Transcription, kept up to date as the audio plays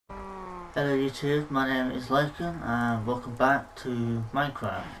Hello YouTube, my name is Lycan and welcome back to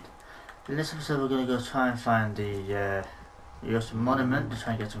Minecraft. In this episode we're going to go try and find the Ocean Monument to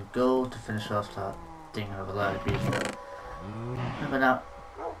try and get some gold to finish off that thing over there. Remember now,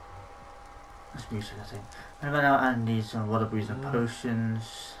 that's music I think. Remember now I need some water breathing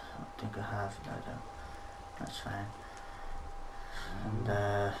potions. I think I have, no I don't. That's fine. And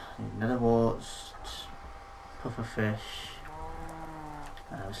need nether warts, puffer fish.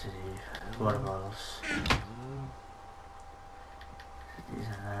 And obviously the water bottles. These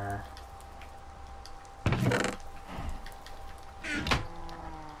are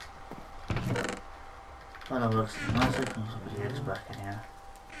well, that looks nice. I can put the eggs back in here.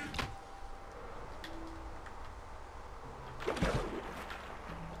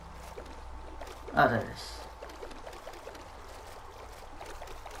 Ah, there it is.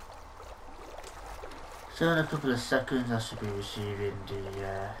 So in a couple of seconds I should be receiving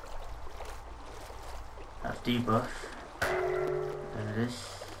the debuff. There it is.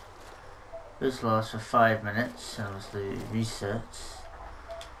 This lasts for 5 minutes and obviously resets.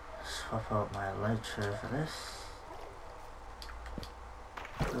 Swap out my elytra for this.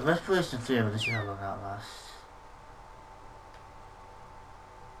 The respiration fear, but let's see how long that lasts.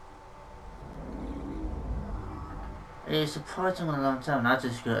 It's surprisingly a long time. I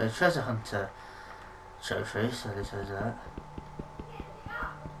just got a treasure hunter trophy, so this is that.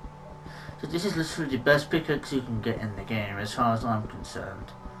 So this is literally the best pickaxe you can get in the game as far as I'm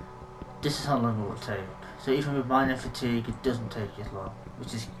concerned. This is how long it will take. So even with mining fatigue it doesn't take as long,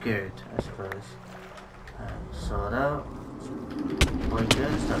 which is good I suppose. Sort out. Very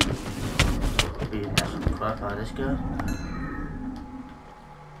good, start beating the absolute crap out of this guy.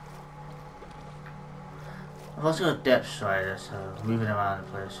 I've also got a depth strider, so moving around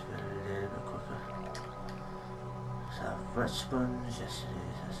the place will be a little bit quicker. So red sponge, yes it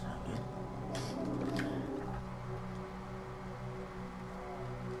is, that's not good.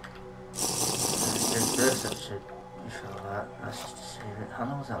 This that should refill that, that's just to save it. How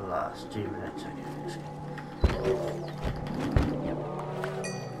long does that last? 2 minutes, okay, let's see.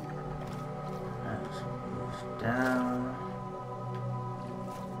 Let's move down.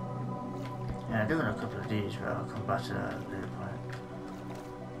 Yeah, I'm doing a couple of these, but I'll come back to that at a later point.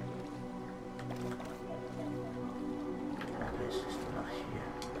 It's just not here.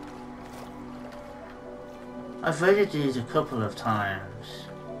 I've raided these a couple of times,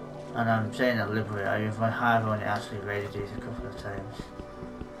 and I'm saying that deliberately. I have only actually raided these a couple of times.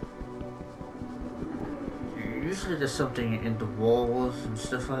 Usually there's something in the walls and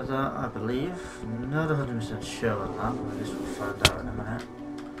stuff like that, I believe. Not 100% sure on that, but I just will find out in a minute.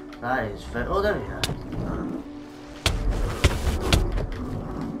 That is very. Oh, there we are.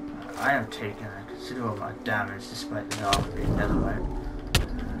 I am taking a considerable amount of damage despite the armor being netherite.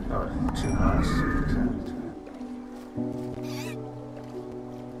 Oh, 2 hearts.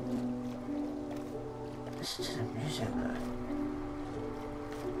 This is the music though.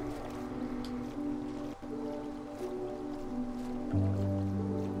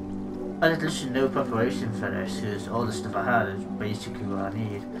 I did literally no preparation for this because all the stuff I had is basically what I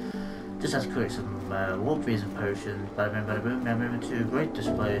need. Just had to create some warp freezing potions, bada bing bada boom, I'm moving to great this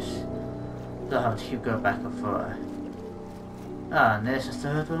place. Don't have to keep going back and forth. Ah, and there's the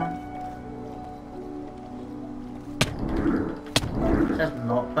third one. It says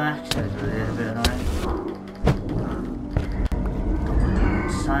knockback, so it's a little bit annoying.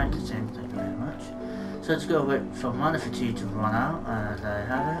 Side to same, thank you very much. So let's go wait for mana fatigue to run out, and I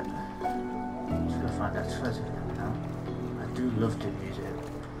have it. Let's go find that treasure now. I do love the music.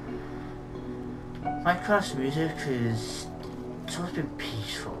 Minecraft's music is, it's always been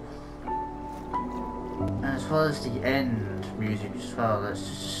peaceful. And as well as the end music as well, that's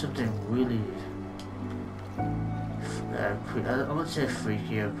just something really, I wouldn't say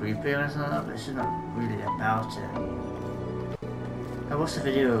freaky or creepy or anything like that, but it's just not really about it. I watched a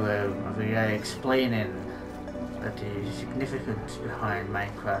video of a guy explaining the significance behind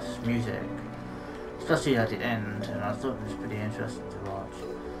Minecraft's music, especially at the end, and I thought it was pretty interesting to watch.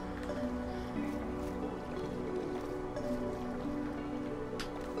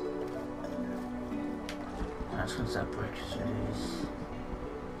 That's because that brick is.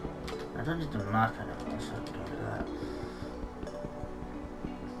 I don't need the map anymore, so I can go with that.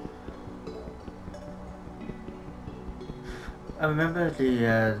 I remember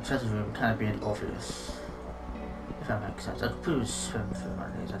the treasure room kind of being obvious, if that makes sense. I could probably swim through one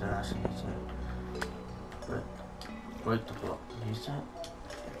of these, I don't actually need to. But break the block, use that.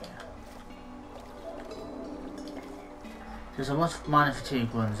 Because I watched mining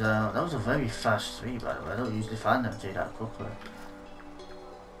fatigue runs out. That was a very fast 3 by the way. I don't usually find them do that quickly.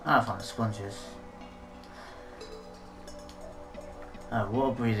 Ah, I found the sponges.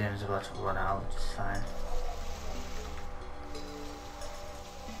 Water breathing is about to run out, which is fine.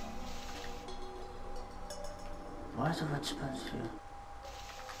 Why is the red sponge here?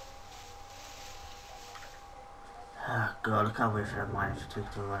 Oh god, I can't wait for that mining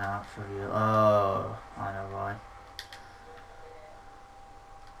fatigue to run out for you. Oh, I know why.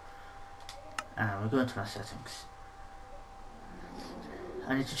 We're going to my settings.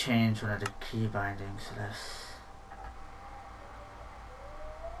 I need to change one of the key bindings to this.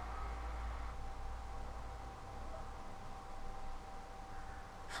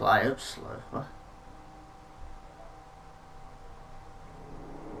 Fly up slow, what?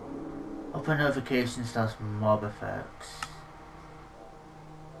 Open notification starts mob effects.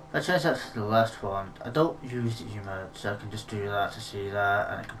 If I change that to the last one, I don't use the emote, so I can just do that to see that,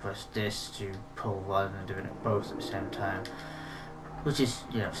 and I can press this to pull rather than doing it both at the same time, which is,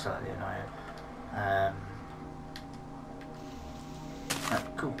 you know, slightly annoying.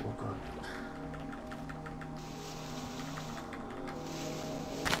 Cool, good.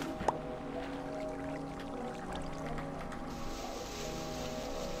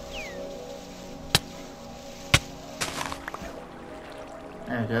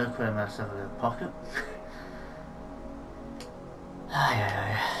 There we go, create myself a little pocket.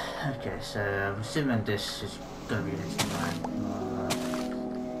 Okay, so I'm assuming this is going to be an instant mine.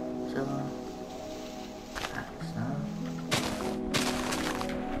 Silver. Axe now.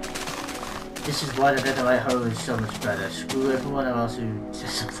 This is why the Deadlight Hole is so much better. Screw everyone else who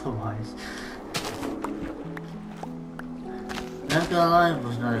says otherwise. Not gonna lie, I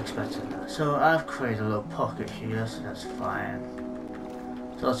was not expecting that. So I've created a little pocket here, so that's fine.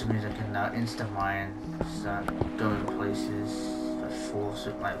 It also means I can now instant mine, start going places, force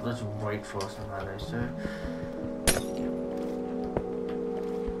it, like let's break force them that way, so.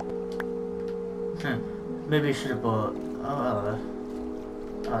 Maybe I should have bought. Oh,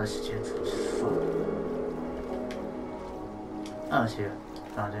 oh, this is gem for fuck. Oh, it's here.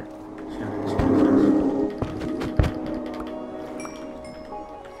 Found it.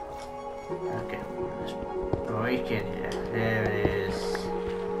 Okay, let's break in here. There it is.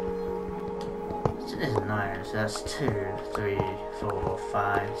 There's 9, so that's 2, 3, 4,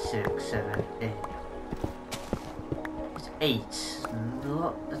 5, 6, 7, 8. It's 8.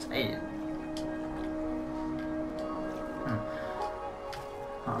 That's 8.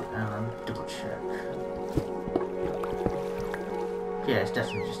 Oh, let me double check. Yeah, it's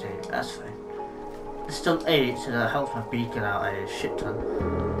definitely just 8. That's fine. It's still 8, so that helps my beacon out a shit ton.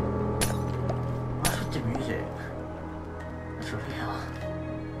 What's with the music? That's for real.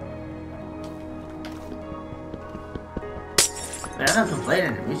 I'm not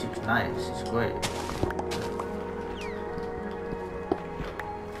complaining, the music's nice, it's great.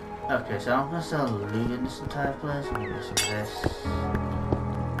 Okay, so I'm gonna start looting this entire place. I'm gonna do some of this.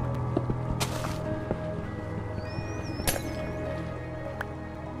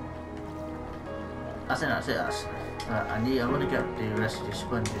 I think that's it, actually. I want to get the rest of the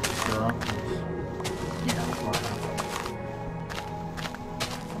sponges as well, because, you know, why not?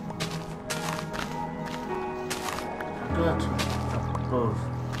 I'm going to both.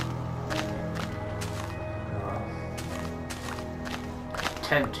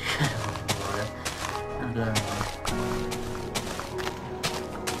 Attempt to get over it. I'm going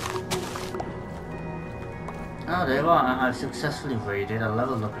oh, there you are. I've successfully raided. I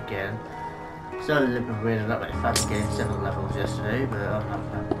leveled up again. So I've been raided up like 5 gained 7 levels yesterday, but I'm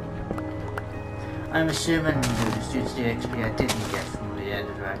not gonna. I'm assuming it was due to the XP I didn't get from the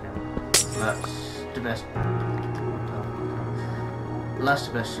Ender Dragon. That's the best. That's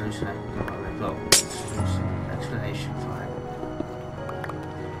the best solution I can come up with. Well, solution, explanation for it.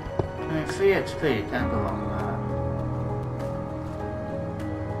 I mean, 3 XP, can't go wrong with that.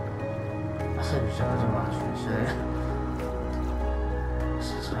 I said it doesn't matter, so. This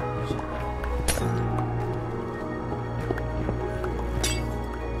is not music.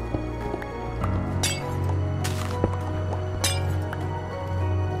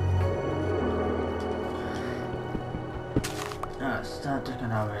 Start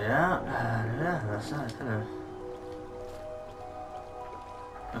digging our way out, and yeah, that's that. Hello.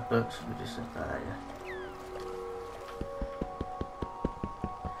 The books we just said that, yeah.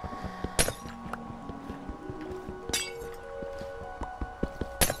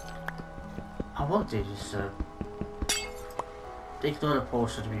 I want to just ignore the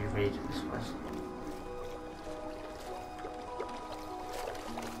portion to be raiding this place.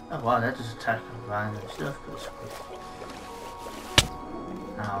 Oh wow, that just attack random stuff, but it's good.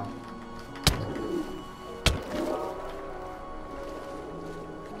 Now.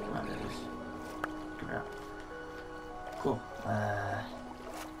 Yeah. Cool.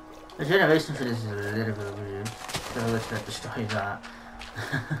 The generation for this is a little bit weird. So let's destroy that.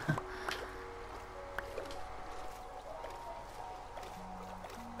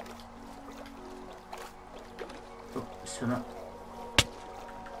 Oh, swim up.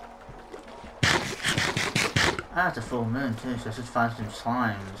 Ah, it's a full moon too, so I should find some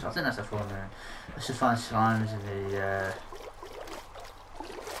slimes. I think that's a full moon. I should find slimes in the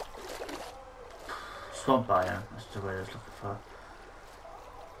swamp biome. That's the word I was looking for.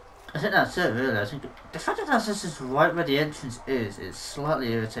 I think that's it really. I think the fact that that's just right where the entrance is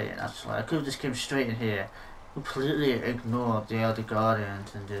slightly irritating actually. I could have just came straight in here, completely ignored the Elder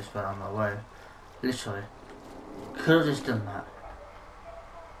Guardians and just went on my way. Literally. Could have just done that.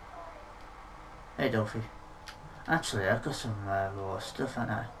 Hey Dolphy. Actually, I've got some raw stuff,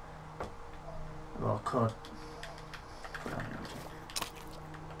 haven't I? Raw cod.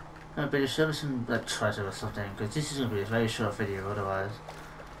 No, but show me some like treasure or something, because this is going to be a very short video otherwise.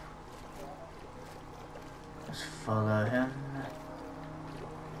 Let's follow him.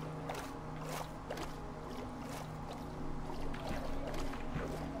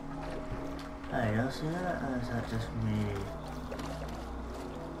 Hey, you see that? Or is that just me?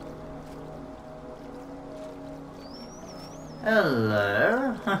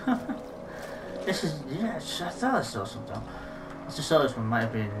 Hello. This is, yes, I thought I saw something. I just saw this one might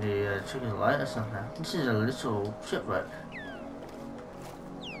have been the trigger light or something. This is a little shipwreck.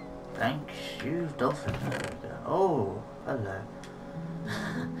 Thank you, dolphin. There we go. Oh, hello.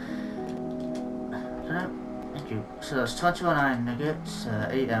 Thank you. So that's 21 iron nuggets,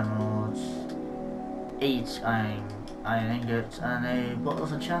 8 emeralds, 8 iron ingots, and a bottle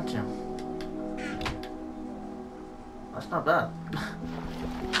of enchantium. That's not bad.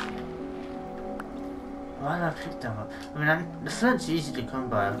 Why did I pick them up? I mean, the flint's easy to come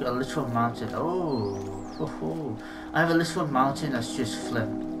by. I've got a literal mountain. Oh, I have a literal mountain that's just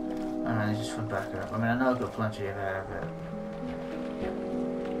flint. And then just swim back up. I mean, I know I've got plenty of air, but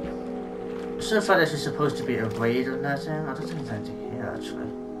so far this is supposed to be a raid on that thing. I don't think there's anything here actually.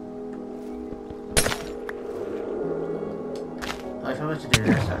 Well, if I were to do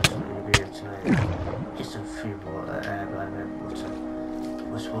this actually, you'd be able to like, get some free water, water.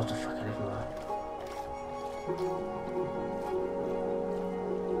 What's water fucking everywhere?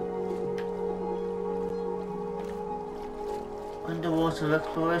 Underwater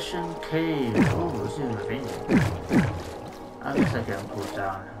exploration cave. Oh, this is a ravine. I guess I get pulled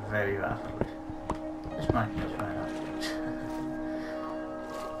down very rapidly. This might be right now.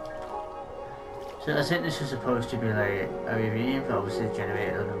 So I think this is supposed to be like a ravine, but obviously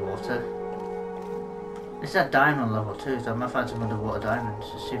generated underwater. It's that diamond level too, so I might find some underwater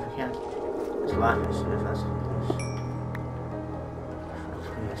diamonds to see if we can. It's likely to see if that's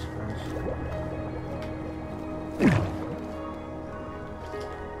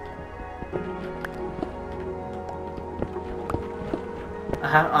I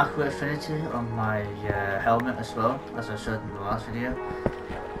have aqua affinity on my helmet as well, as I showed in the last video.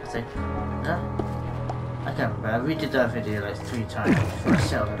 I think, no? I can't remember, I redid that video like 3 times before I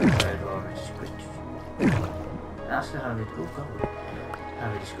settled on the third one, which that's how we do it.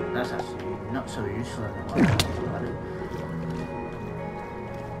 How we discovered that's actually not so useful anymore.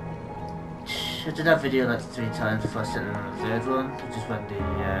 I did that video like 3 times before I settled on the third one, just when the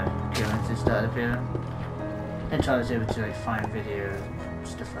appearances started appearing. Then I was able to like find videos and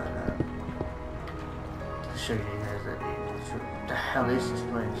stuff like that to show you guys that what the hell is this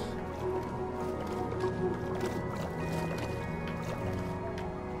place?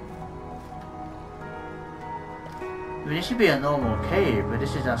 I mean, it should be a normal cave, but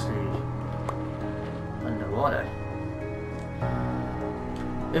this is actually underwater.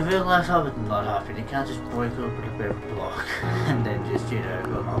 In real life, I would not happen. You can't just break open a bit of a block and then just, you know,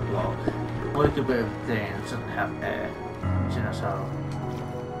 go on a block. Break a bit of a thing and suddenly have air. So that's how.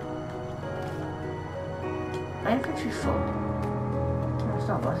 My inventory full. No, it's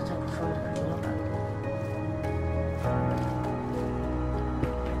not. Why does it take me further than I want that?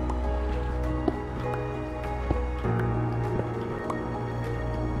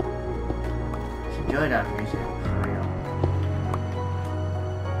 Just enjoy that music for real.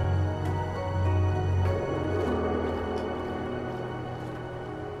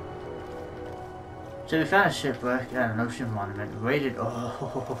 So we found a shipwreck and an ocean monument, raided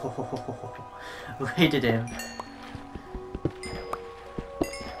raided him.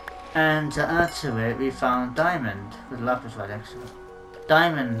 And to add to it, we found diamond with lapis right next to it.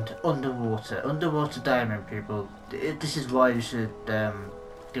 Diamond underwater diamond, people. This is why you should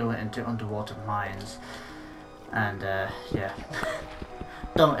go into underwater mines. And yeah,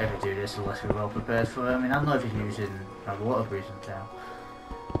 Don't ever do this unless you're well prepared for it. I mean, I'm not even using my water breathing now.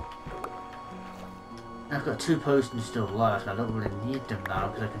 I've got 2 potions still left, and I don't really need them now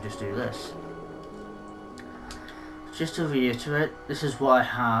because I can just do this. Just to reiterate, this is what I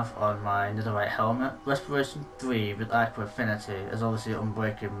have on my netherite helmet. Respiration 3 with Aqua Affinity is obviously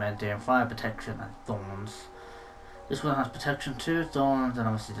Unbreaking, Mending, Fire Protection and Thorns. This one has Protection 2, Thorns, and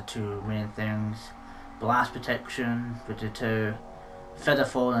obviously the 2 main things. Blast Protection with the 2.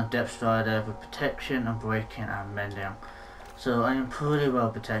 Featherfall and Depth Strider with Protection, Unbreaking and Mending. So I am pretty well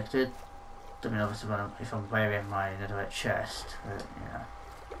protected. I mean, obviously if I'm wearing my netherite chest, but yeah.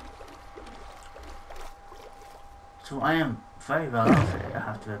 So I am very well off it, I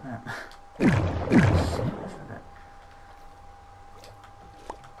have to admit.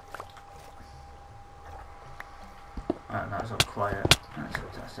 Right, that was all quiet. That's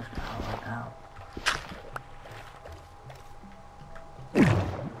definitely how I went out.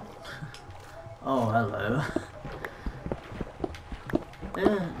 Oh, hello.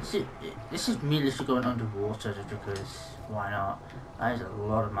 This is me literally going underwater just because, why not? That is a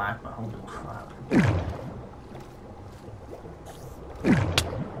lot of magma, holy crap.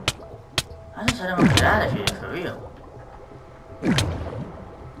 I just don't want to get out of here for real.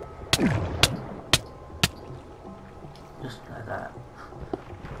 Just like that.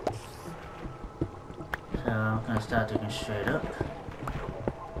 So I'm going to start digging straight up.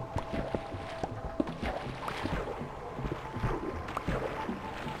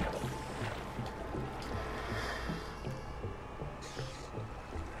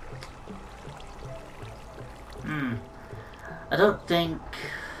 I don't think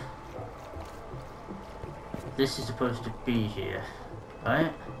this is supposed to be here,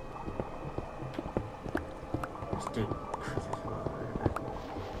 right? Let's do this as well.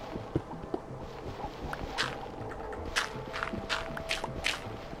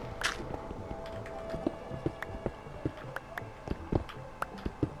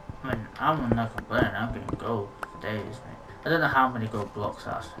 I mean, I'm not complaining, I'm getting gold for days, mate. I don't know how many gold blocks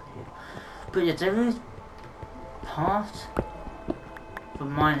are here. But yeah, there is part of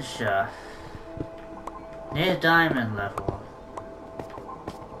mine shaft near diamond level.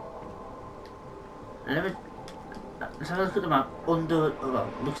 Let's have a look at the map. Well,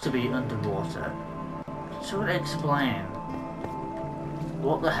 looks to be underwater. Someone explain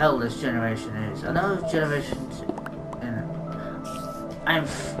what the hell this generation is. I know generations in. I'm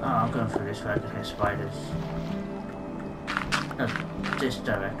going through this way. I can hear spiders. No, this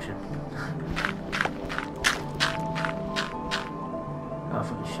direction. Oh,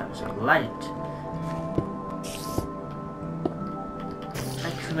 fucking shadows of light.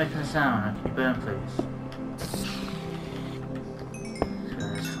 Thank you for making a sound. Can you burn, please?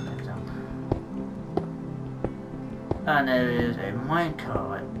 And there is a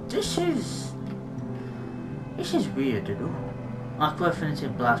minecart. This is weird, dude. Aqua Affinity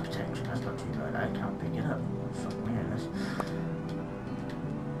and Blast Protection. That's not too bad. I can't pick it up. Fuck me, this.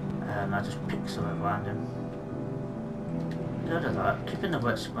 I just picked something random. Good at that. Keeping the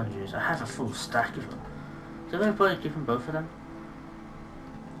wet sponges. I have a full stack of them. Is there any point in keeping both of them?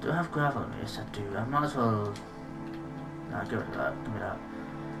 Do I have gravel? Yes, I do. I might as well. Nah, give it that. Give me that.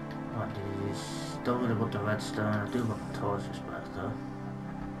 I want these. Don't really want the redstone. I do want the torches back though.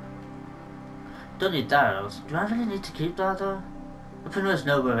 Don't need that. Do I really need to keep that though? I pretty much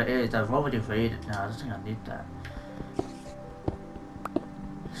know where it is. I've already raided now. I don't think I need that.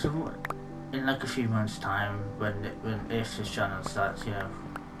 So in like a few months' time, if this channel starts, you know,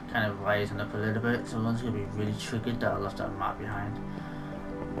 kind of rising up a little bit, someone's gonna be really triggered that I left that map behind.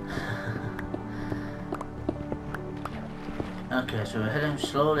 Okay, so we're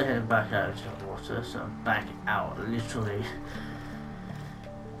slowly heading back out into the water. So I'm back out, literally.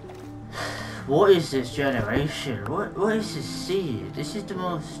 What is this generation? What is this seed? This is the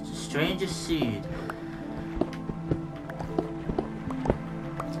most strangest seed.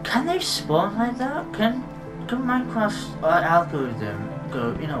 Can they spawn like that? Can Minecraft's algorithm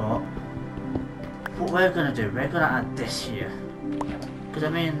go, you know what we're gonna do? We're gonna add this here. Because I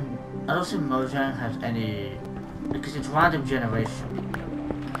mean, I don't think Mojang has any, because it's random generation.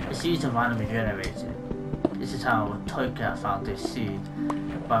 The seeds are randomly generated. This is how Toycat found this seed,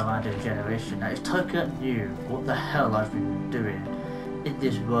 by random generation. Now if Toycat knew what the hell I've been doing in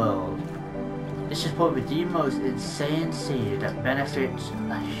this world, this is probably the most insane seed that benefits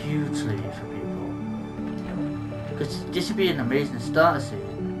hugely for people. Because this would be an amazing starter seed.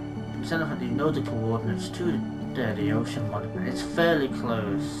 Instead of you know the coordinates to the Ocean Monument. It's fairly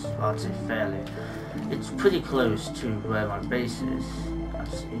close. Well, I'd say fairly. It's pretty close to where my base is.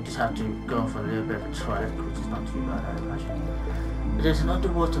 you just have to go for a little bit of a trek, which is not too bad, I imagine. But there's an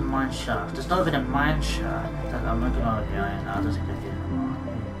underwater mine shaft. There's not even a mine shaft. I'm looking over the iron now, I don't think I did anymore.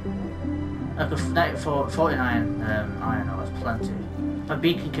 Like 49 iron ore is plenty. My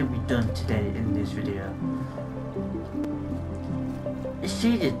beacon can be done today in this video. It's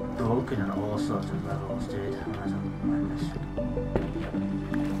cheated broken on all sorts of levels, dude. I don't mind this.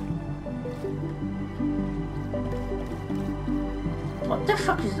 What the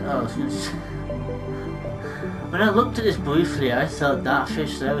fuck is that? Oh, when I looked at this briefly, I thought that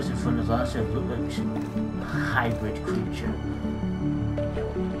fish there was in front of us. It looked like some hybrid creature.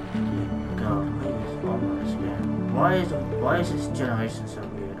 God, why is this generation so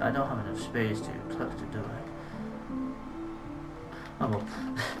weird? I don't have enough space to collect it, do I? Oh well.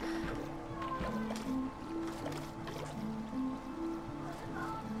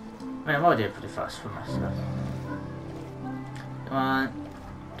 I mean, I'm already pretty fast for myself. Come on,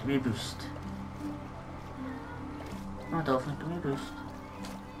 give me a boost. Come on, dolphin, give me a boost.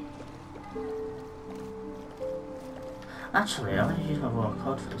 Actually, I'm going to use my raw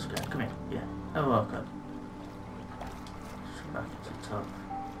code for this guy. Come here, yeah, have a raw code. Back to the top.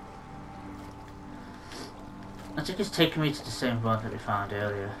 I think it's taking me to the same one that we found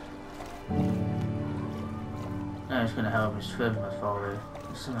earlier. No, it's going to help me swim with forward.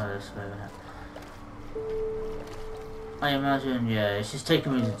 Some of this way, isn't it? I imagine, yeah, it's just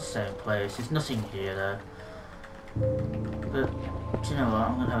taking me to the same place. There's nothing here though. But, do you know what?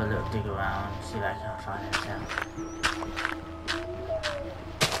 I'm going to have a little dig around, see if I can find anything.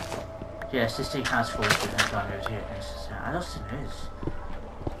 Yes, this thing has fallen down over here. I don't think it is.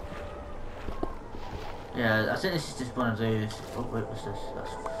 Yeah, I think this is just one of those. Oh wait, what's this?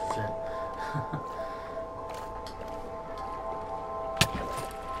 That's flint.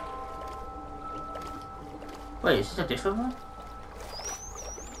 Wait, is this a different one?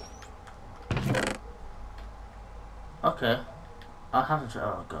 Okay. I'll have to.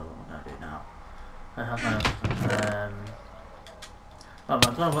 Oh god, what am I gonna do now? I have my. Oh,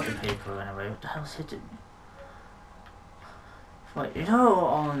 I'm gonna want the paper anyway. What the hell's hitting me? Wait, you know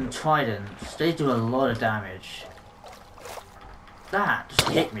on Tridents, they do a lot of damage. That just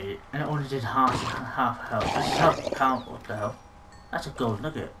hit me, and it only did half health. This is how count. What the hell? That's a gold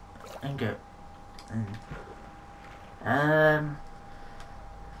nugget. Ingot. Now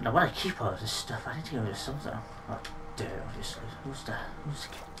when I keep all of this stuff, I need to get rid of something. Oh, dirt, obviously. Who's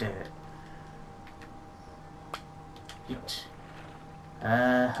dirt? Eat.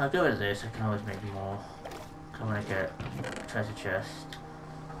 I'll get rid of this. I can always make more. I want to get a treasure chest.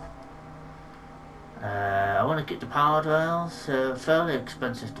 I want to get the powered rails. Fairly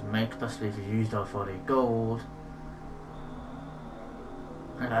expensive to make, especially if you used off all the gold.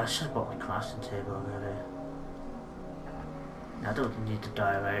 And I should have bought my crafting table really. I don't need to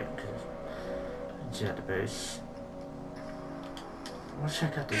direct because I can see at the base. I want to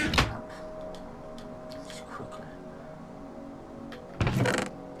check out this map just quickly.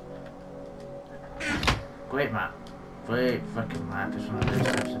 Great map. Great fucking map. It's one of those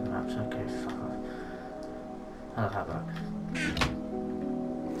types of maps. Okay, fuck off. I'll have that.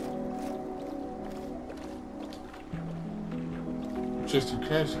 Just in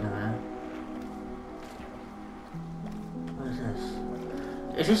case, you know. What is this?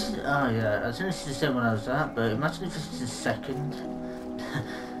 If this is, oh yeah, I think this is the same one I was at, but imagine if this is the second.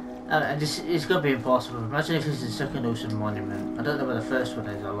 And this is going to be impossible. Imagine if this is the second Ocean Monument. I don't know where the first one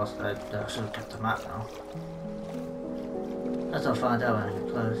is. I should have kept the map now. That's what I'll find out when I get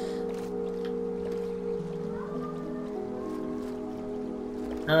close.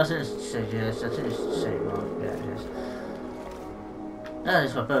 No, I think it's the same. Yes, I think it's the same one. Yeah, it is. That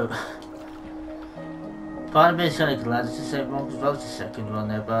is my boat. Part of me is kind of glad it's the same one because that was the second one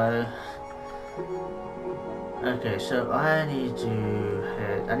nearby. Okay, so I need to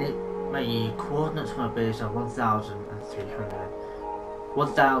head. I need my coordinates for my base are 1,300.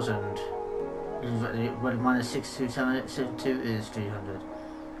 1,000. When minus 62772 is 300.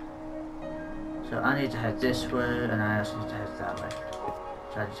 So I need to head this way, and I also need to head that way.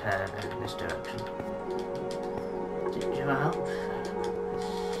 So I need to head in this direction. Do you want help?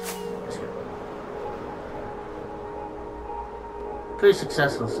 Let's go. Pretty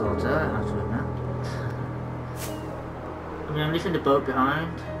successful sort, I have to admit. I mean, I'm leaving the boat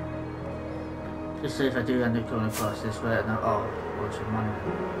behind. Just so if I do end up going across this way, and oh, Ocean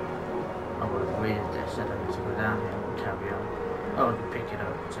Monument. I would have waited there, said I need to go down here and carry on. Oh, I can pick it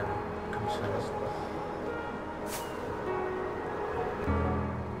up, whichever comes first.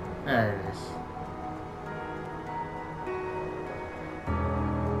 There it is.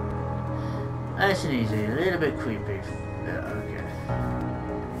 Nice and easy, a little bit creepy. Yeah, okay.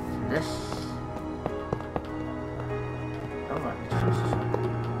 this. Oh, right, need to finish this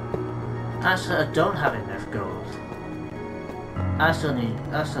one. Actually, I don't have enough gold. I still need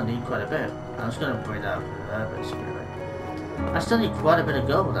quite a bit. I was going to bring that up there, but it's anyway. I still need quite a bit of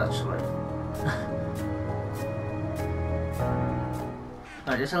gold, actually.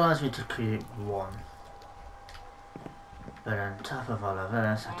 Right, this allows me to create one. But on top of all of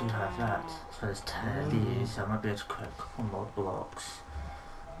this, I do have that. So there's 10 of these, so I might be able to create a couple more blocks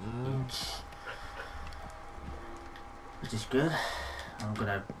each. Which is good. I'm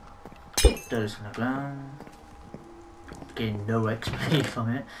gonna throw this on the ground. Getting no XP from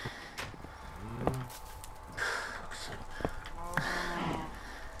it.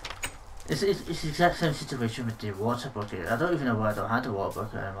 It's the exact same situation with the water bucket. I don't even know why I don't have the water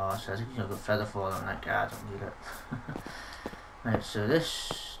bucket anymore, so I think I've got feather fall on that guy, I don't need it. Right, so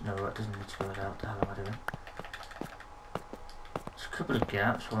this, no, it doesn't need to go there, what the hell am I doing? There's a couple of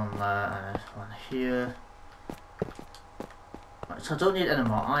gaps, one there and one here. Right, so I don't need any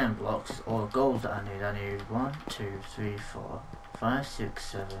more iron blocks or gold that I need. I need 1, 2, 3, 4, 5, 6,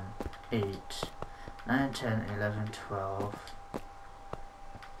 7, 8, 9, 10, 11, 12,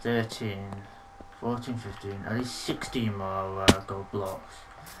 13, 14, 15, at least 16 more gold blocks.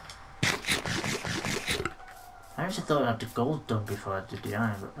 I actually thought I'd have the gold done before I did the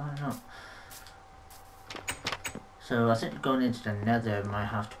iron, but no, no. So I think going into the nether might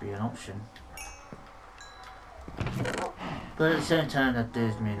have to be an option. But at the same time that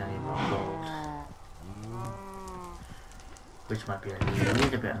does mean I need more gold. Which might be a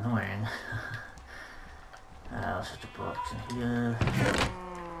little bit annoying. I'll set the blocks in here.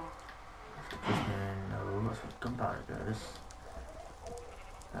 No, that's where gunpowder goes.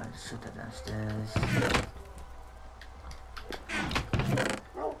 Right, set that downstairs.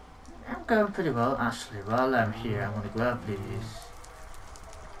 I'm going pretty well actually. While I'm here, I'm going to grab these.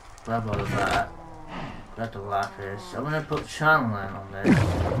 Grab all of that. Grab the lapis. I'm going to put channeling on this.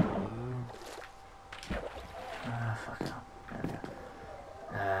 Fuck up. There we go.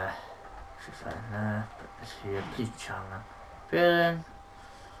 Should find there. Put this here. Please channeling. Peeling.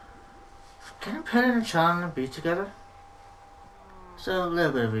 Can peeling and channeling be together? So a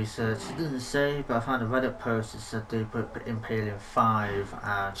little bit of research. It doesn't say, but I found a Reddit post that said they put impaling 5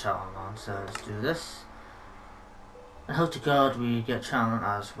 and channeling on. So let's do this. And hope to God we get channeling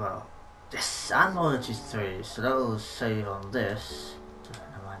as well. Yes, and knowledge is 3, so that will save on this.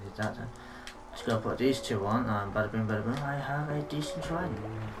 Never mind, need that then. Just go put these two on, and bada boom, I have a decent trident.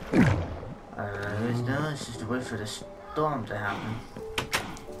 No, it's just a wait for the storm to happen.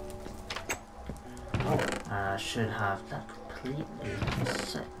 I should have that completely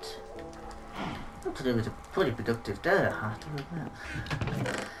set. Today was a pretty productive day, I have to admit.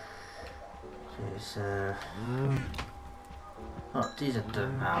 Okay, so... Oh, these are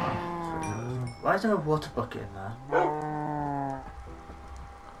done now. Why is there a water bucket in there?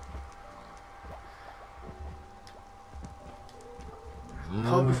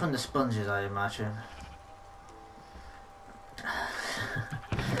 Probably from the sponges, I imagine.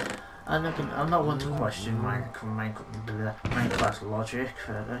 I'm not one to question Minecraft logic,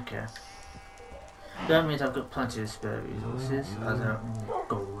 but okay. That means I've got plenty of spare resources, as in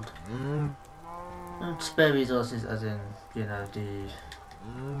gold. And spare resources as in, you know, the...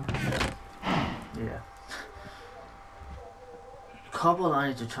 yeah. Cobble I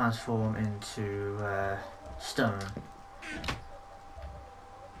need to transform into stone.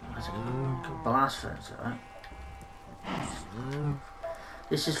 That's a blast furnace, right?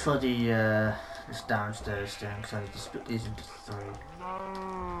 This is for the this downstairs thing, so I need to split these into 3.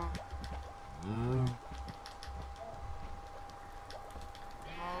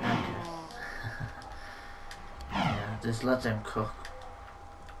 Okay. Yeah, just let them cook.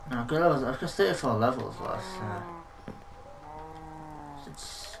 No, I've got 34 levels left.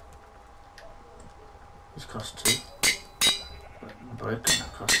 This costs 2. Broken,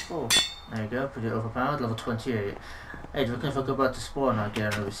 that costs 4. There you go, pretty overpowered, level 28. Hey, do you reckon if I go back to spawn I'll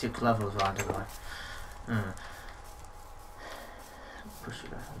get another 6 levels randomly? Push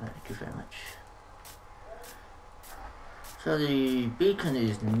it back, thank you very much. So the beacon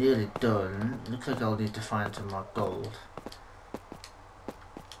is nearly done. Looks like I'll need to find some more gold.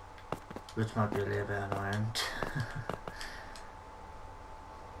 Which might be a little bit annoying.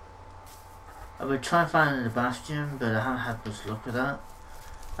 I would try and find the bastion, but I haven't had much luck with that.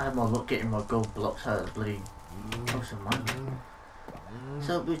 I had more luck getting more gold blocks out of the bloody Ocean Monument.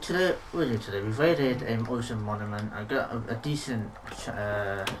 So we've raided Ocean Monument. I got a decent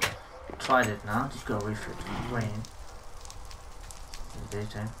trident now. Just go away for it to rain.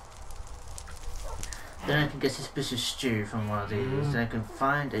 Daytime. Then I can get suspicious stew from one of these. Then I can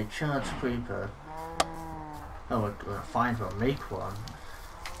find a charged creeper. Oh, find one, make one.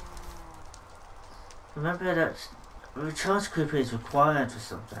 Remember that a charged creeper is required for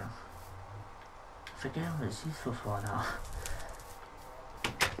something. I forget what it's useful for now.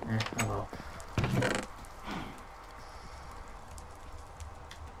 Yeah, oh well.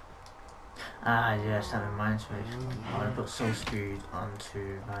 Ah yes, that reminds me. I want to put soul speed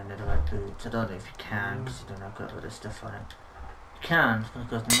onto my netherite boots. I don't know if you can, because you don't have got all this stuff on it. You can, it's going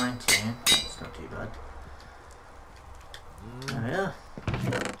to go to 19. It's not too bad. There we are.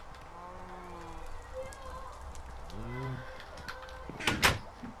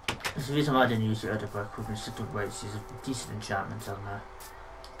 There's a reason why I didn't use the other book. We've been stuck with weights. There's a decent enchantment on there.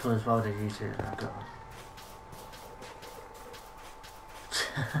 Because why would I use it? I got one.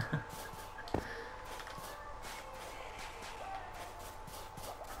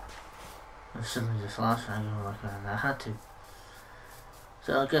 Suddenly just last round I'm working on that. I had to.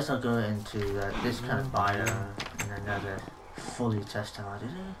 So I guess I'll go into this kind of bio and then another fully test how I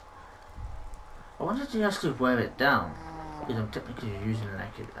did it. I wanted to actually wear it down because I'm technically using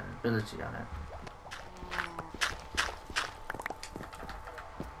like an ability on it.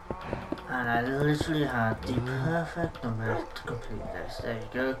 And I literally had the perfect number to complete this. There you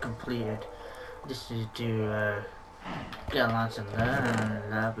go, completed. Just need to get a lantern there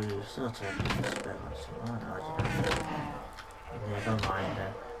and that'll be sort of a spare one. So, yeah, don't mind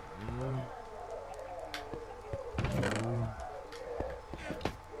that.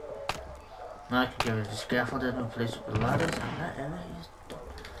 Now I can get rid of the scaffolding and replace it with ladders, and that area is done.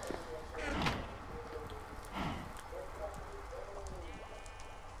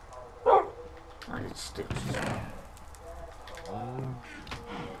 I need sticks as well.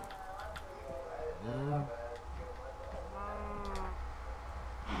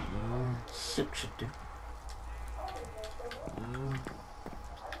 6 should do.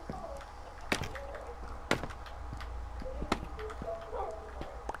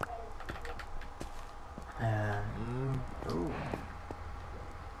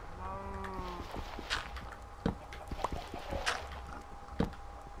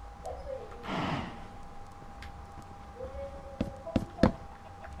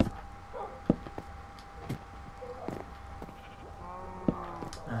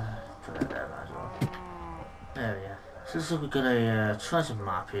 There we are. So this looks like we've got a treasure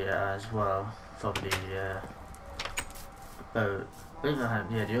map here as well from the boat. I believe I had,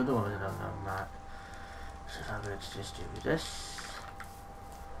 yeah, the other one was another map. So if I were to just do this.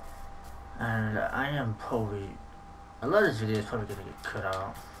 And I am probably, a lot of this video is probably going to get cut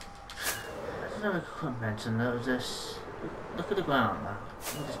out. I don't know if I could mention though, this. Look at the ground now.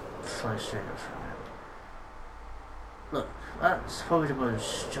 I'll just fly straight up from it. Look, that's probably the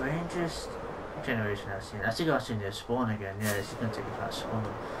most strangest generation I've seen. I think I've seen this spawn again. Yeah, this is going to take a fast spawn.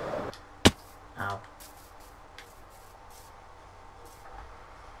 Ow.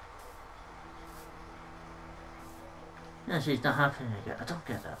 Yeah, see, it's not happening again. I don't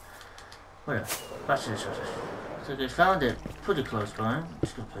get that. Whatever. Back to this one. So they found it pretty close by. I'm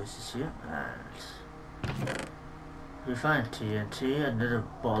just going to place this here. And we find TNT, another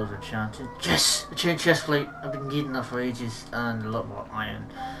ball of enchanted. Yes! A chain chest plate. I've been needing that for ages, and a lot more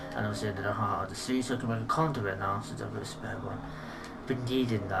iron. And obviously into the heart of the sea, so I can make a conduit now since I've got a spare one. I've been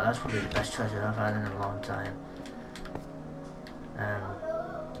needing that. That's probably the best treasure I've had in a long time. I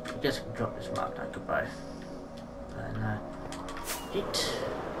guess I can drop this map now. Goodbye. And eat.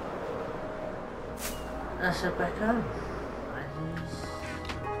 And I sit back home.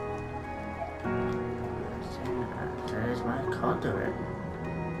 There's my conduit.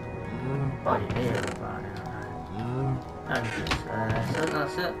 Body here, everybody. And so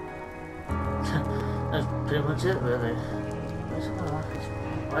that's it. That's pretty much it, really.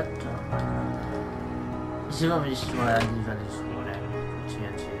 What? You see what I mean? This is why I leave any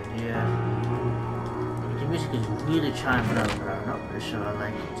TNT in here. The music is really chiming up, but I'm not really sure I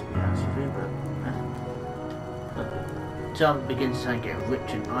like it, to be honest with you, but John begins to get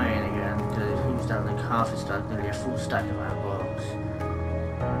rich in iron again, because it moves down like half a stack, nearly a full stack of iron blocks.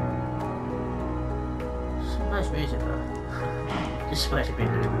 Some nice music though. Despite it being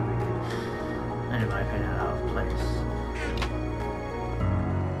a little bit weird, and in my opinion out of place.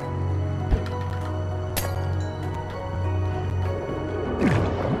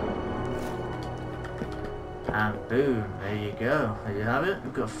 And boom, there you go, there you have it.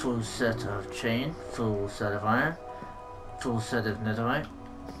 We've got a full set of chain, full set of iron, full set of netherite,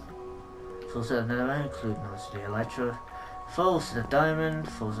 including obviously elytra, full set of diamond,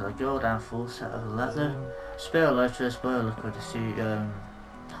 full set of gold, and full set of leather. Spare elytra, spare liquid to see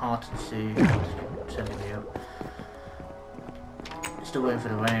hard to see. Sending me up. Still waiting for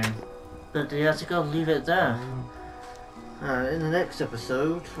the rain. But yeah, I think I'll leave it there. In the next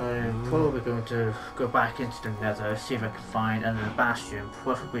episode, I'm probably going to go back into the nether, see if I can find another bastion,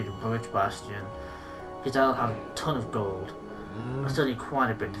 preferably the bridge bastion, because I'll have a ton of gold. I still need quite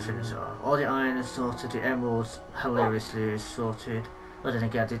a bit to finish off. All the iron is sorted, the emeralds hilariously is sorted. But then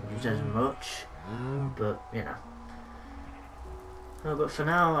again, I didn't use as much, but you know. But for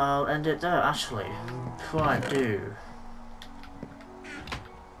now, I'll end it there. Actually, before I do,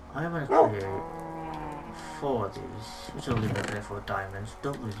 I'm going to create 4 of these, which I'll leave it there for diamonds.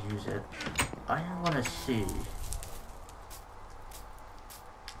 Don't really use it. I want to see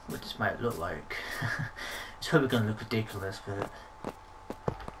what this might look like. It's probably going to look ridiculous, but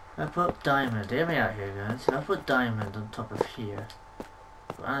I put diamond. Hear me out here, guys. If I put diamond on top of here,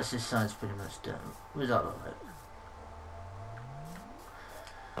 and this side's pretty much done. What does that look like?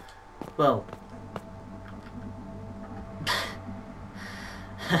 Well,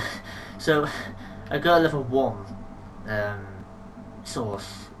 so I got a level 1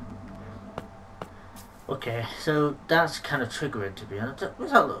 source. Okay, so that's kind of triggering to be honest. What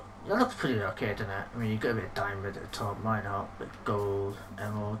does that look? That looks pretty okay, doesn't it? I mean, you got a bit of diamond at the top, why not? Bit of gold,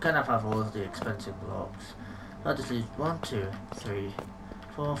 emerald. Kind of have all of the expensive blocks. That just leaves 1, 2, 3,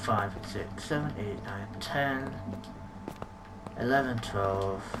 4, 5, 6, 7, 8, 9, 10, 11,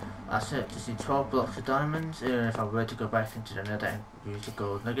 12. That's it. Just need 12 blocks of diamonds. Even if I were to go back into the nether and use the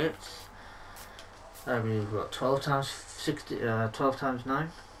gold nuggets, that would be what, 12 times 60, 12 times 9.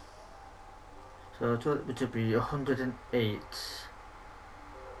 So it would be 108.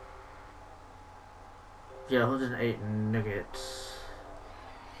 Yeah, 108 nuggets.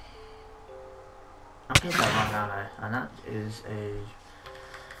 I'm getting that wrong, aren't I? And that is a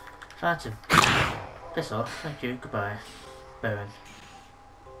phantom. Piss off. Thank you. Goodbye. Bowen.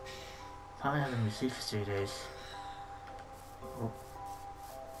 Apparently I haven't received for 3 days. Oh.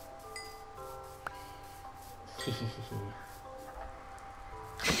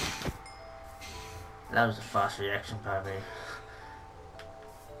 That was a fast reaction by me.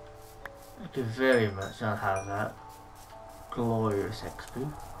 Thank you very much. I'll have that. Glorious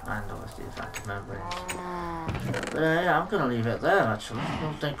XP. And obviously the phantom membranes. But yeah, I'm gonna leave it there actually.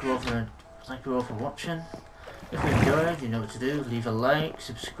 Well, thank you all for watching. If you enjoyed, you know what to do. Leave a like,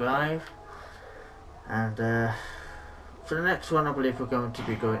 subscribe, and for the next one, I believe we're going to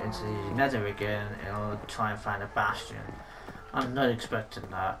be going into the nether again in order to try and find a bastion. I'm not expecting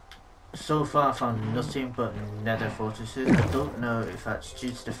that. So far, I found nothing but nether fortresses. I don't know if that's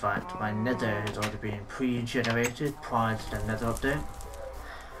due to the fact my nether has already been pre-generated prior to the nether update,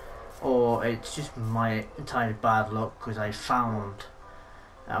 or it's just my entirely bad luck because I found.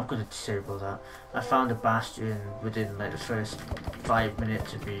 I'm going to disable that. I found a bastion within like the first 5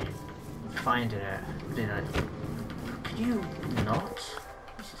 minutes of me finding it. Within like, can you not?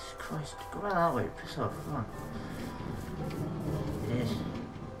 Jesus Christ, go out that way, piss off, come on. Yes.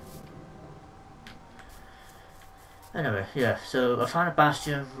 Anyway, yeah, so I found a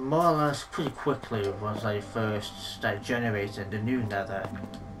bastion more or less pretty quickly once I first started generating the new nether,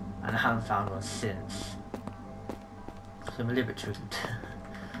 and I haven't found one since. So I'm a little bit triggered.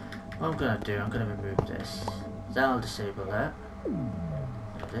 What I'm gonna do, I'm gonna remove this. Then I'll disable that.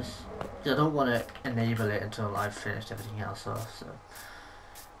 Like this. I don't want to enable it until I've finished everything else off, so.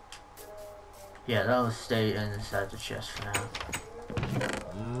 Yeah, that'll stay inside the chest for now.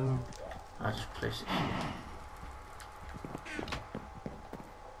 I'll just place it here.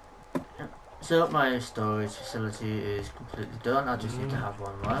 So my storage facility is completely done. I just need to have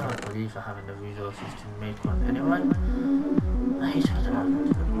one more. I believe I have enough resources to make one anyway. I hate how that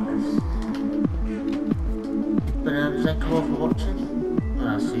happens. But thank you all for watching, and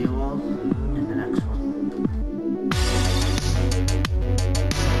I'll see you all in the next one.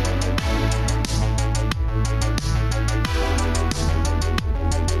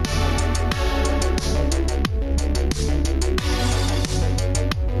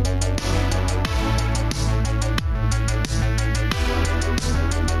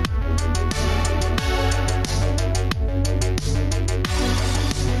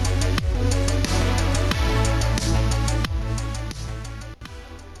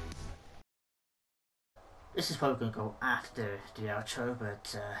 This is probably going to go after the outro,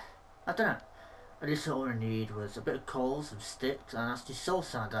 but I don't know. At least all I need was a bit of coal, some sticks, and that's the soul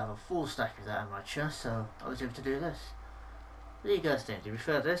sand. I have a full stack of that in my chest, so I was able to do this. What do you guys think? Do you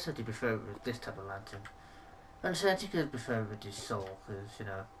prefer this, or do you prefer it with this type of lantern? I'm saying I think I prefer it with this soul, because, you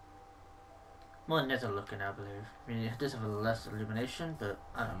know, more nether looking, I believe. I mean, it does have a less illumination, but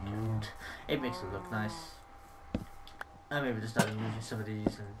I don't care. It makes it look nice. And maybe just start removing some of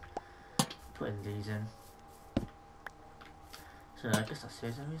these and putting these in. So I guess that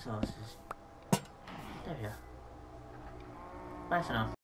saves some resources. There we are. Bye for now.